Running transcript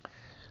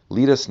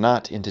Lead us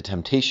not into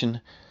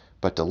temptation,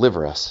 but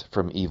deliver us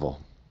from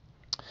evil.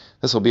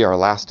 This will be our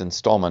last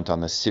installment on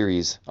this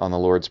series on the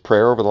Lord's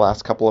Prayer over the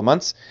last couple of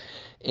months.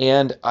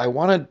 And I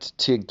wanted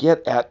to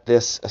get at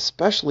this,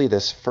 especially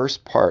this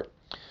first part,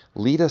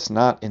 lead us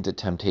not into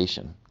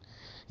temptation.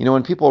 You know,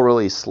 when people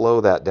really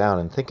slow that down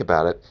and think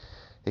about it,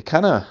 it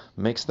kind of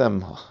makes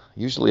them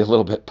usually a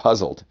little bit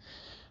puzzled.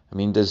 I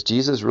mean, does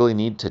Jesus really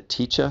need to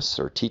teach us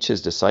or teach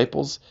his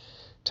disciples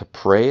to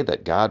pray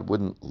that God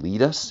wouldn't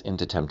lead us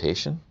into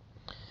temptation?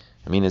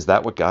 I mean, is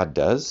that what God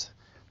does?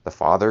 The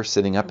Father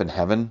sitting up in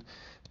heaven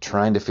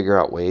trying to figure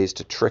out ways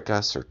to trick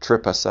us or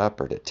trip us up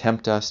or to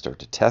tempt us or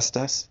to test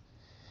us?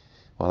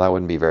 Well, that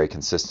wouldn't be very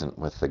consistent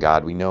with the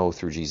God we know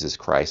through Jesus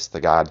Christ, the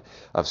God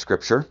of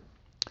Scripture.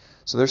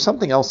 So there's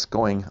something else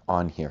going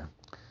on here.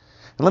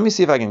 And let me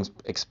see if I can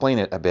explain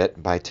it a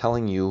bit by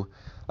telling you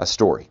a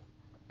story.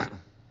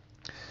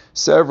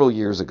 Several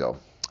years ago,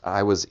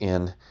 I was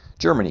in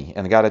Germany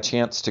and I got a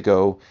chance to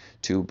go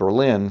to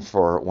Berlin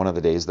for one of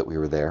the days that we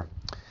were there.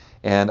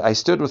 And I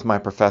stood with my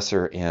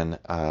professor in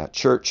a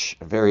church,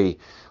 a very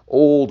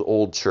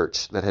old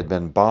church that had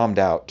been bombed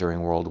out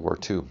during World War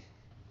II.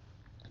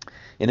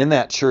 And in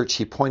that church,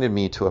 he pointed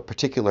me to a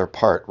particular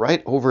part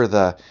right over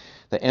the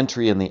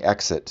entry and the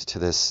exit to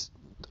this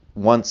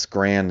once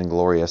grand and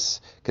glorious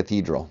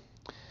cathedral.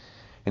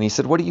 And he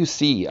said, "What do you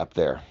see up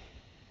there?"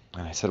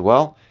 And I said,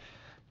 "Well,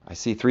 I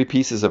see 3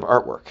 pieces of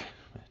artwork."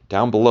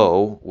 Down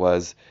below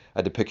was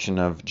a depiction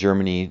of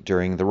Germany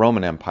during the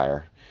Roman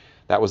Empire.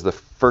 That was the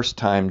first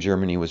time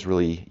Germany was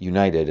really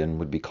united and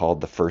would be called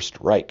the First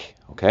Reich.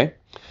 Okay?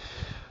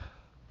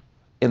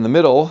 In the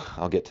middle,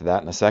 I'll get to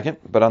that in a second,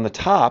 but on the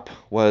top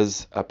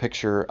was a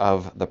picture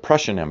of the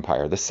Prussian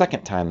Empire, the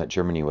second time that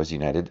Germany was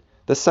united,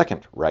 the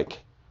Second Reich.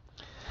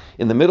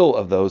 In the middle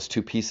of those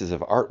 2 pieces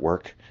of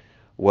artwork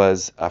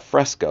was a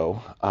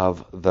fresco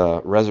of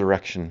the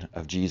resurrection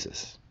of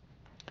Jesus.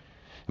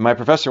 And my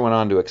professor went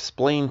on to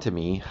explain to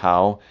me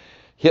how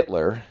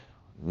Hitler,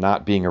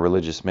 not being a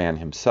religious man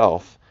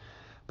himself,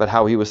 but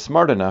how he was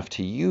smart enough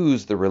to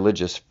use the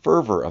religious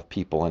fervor of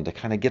people and to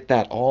kind of get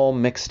that all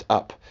mixed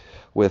up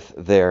with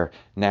their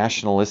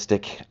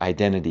nationalistic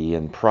identity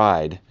and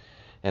pride,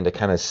 and to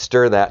kind of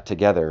stir that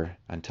together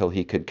until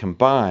he could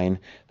combine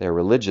their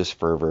religious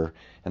fervor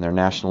and their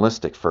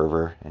nationalistic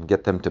fervor and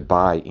get them to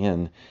buy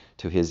in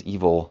to his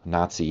evil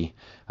Nazi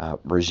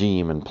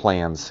regime and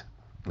plans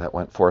that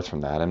went forth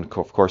from that. And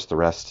of course, the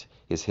rest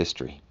is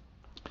history.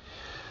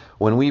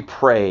 When we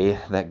pray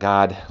that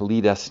God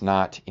lead us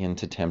not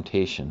into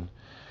temptation,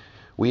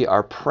 we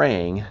are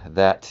praying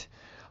that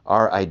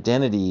our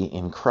identity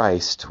in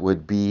Christ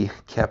would be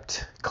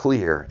kept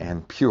clear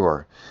and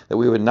pure, that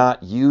we would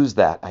not use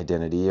that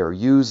identity or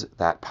use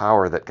that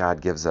power that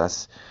God gives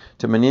us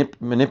to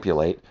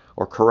manipulate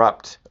or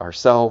corrupt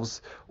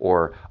ourselves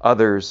or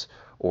others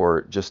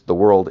or just the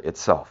world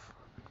itself.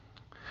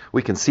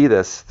 We can see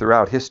this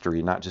throughout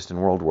history, not just in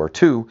World War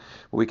II,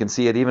 but we can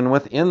see it even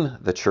within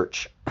the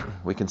church.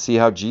 We can see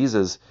how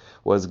Jesus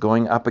was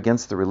going up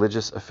against the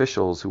religious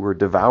officials who were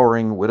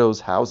devouring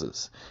widows'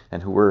 houses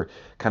and who were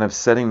kind of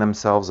setting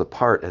themselves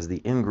apart as the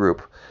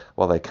in-group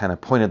while they kind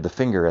of pointed the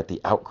finger at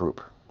the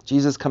out-group.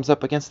 Jesus comes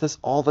up against this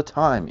all the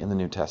time in the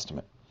New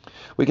Testament.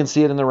 We can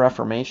see it in the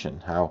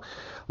Reformation, how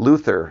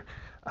Luther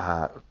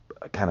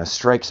kind of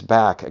strikes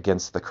back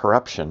against the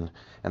corruption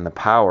and the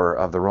power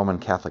of the Roman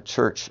Catholic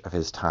Church of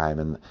his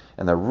time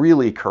and the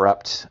really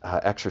corrupt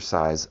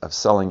exercise of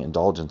selling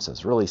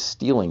indulgences, really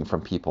stealing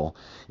from people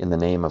in the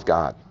name of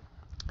God.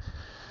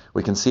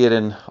 We can see it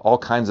in all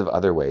kinds of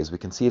other ways. We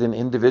can see it in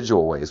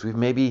individual ways. We've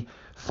maybe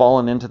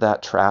fallen into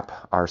that trap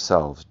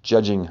ourselves,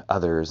 judging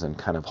others and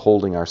kind of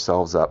holding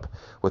ourselves up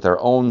with our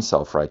own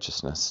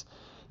self-righteousness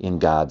in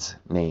God's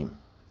name.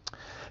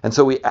 And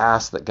so we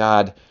ask that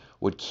God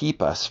would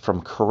keep us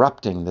from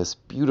corrupting this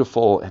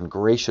beautiful and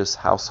gracious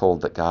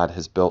household that God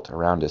has built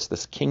around us,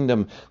 this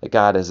kingdom that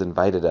God has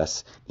invited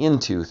us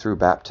into through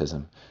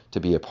baptism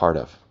to be a part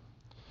of.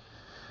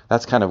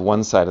 That's kind of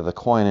one side of the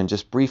coin, and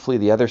just briefly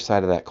the other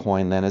side of that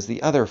coin then is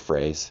the other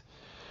phrase,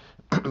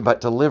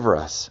 but deliver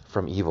us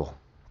from evil.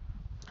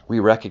 We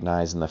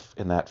recognize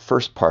in that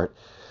first part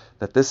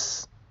that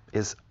this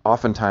is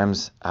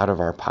oftentimes out of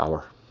our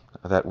power,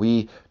 that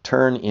we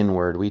turn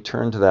inward, we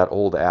turn to that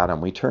old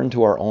Adam, we turn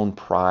to our own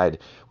pride,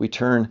 we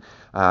turn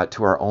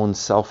to our own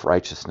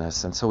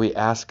self-righteousness. And so we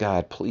ask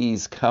God,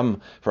 please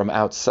come from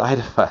outside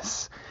of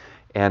us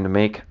and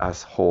make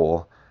us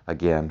whole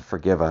again.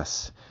 Forgive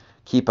us.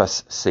 Keep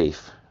us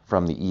safe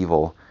from the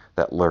evil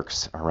that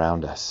lurks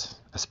around us,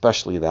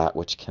 especially that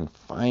which can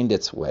find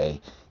its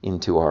way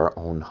into our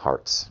own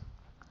hearts.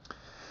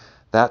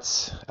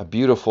 That's a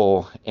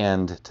beautiful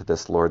end to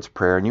this Lord's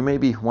Prayer. And you may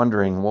be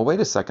wondering, well, wait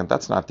a second,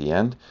 that's not the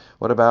end.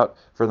 What about,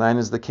 for thine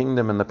is the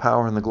kingdom and the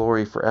power and the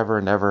glory forever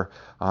and ever.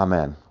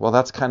 Amen. Well,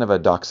 that's kind of a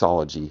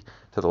doxology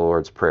to the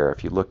Lord's Prayer.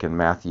 If you look in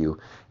Matthew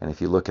and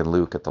if you look in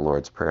Luke at the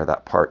Lord's Prayer,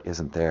 that part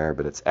isn't there,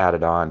 but it's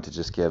added on to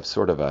just give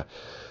sort of a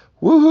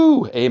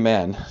woohoo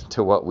amen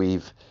to what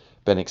we've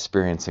been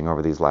experiencing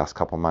over these last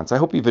couple months. I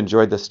hope you've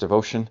enjoyed this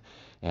devotion,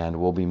 and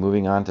we'll be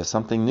moving on to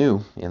something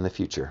new in the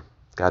future.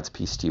 God's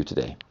peace to you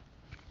today.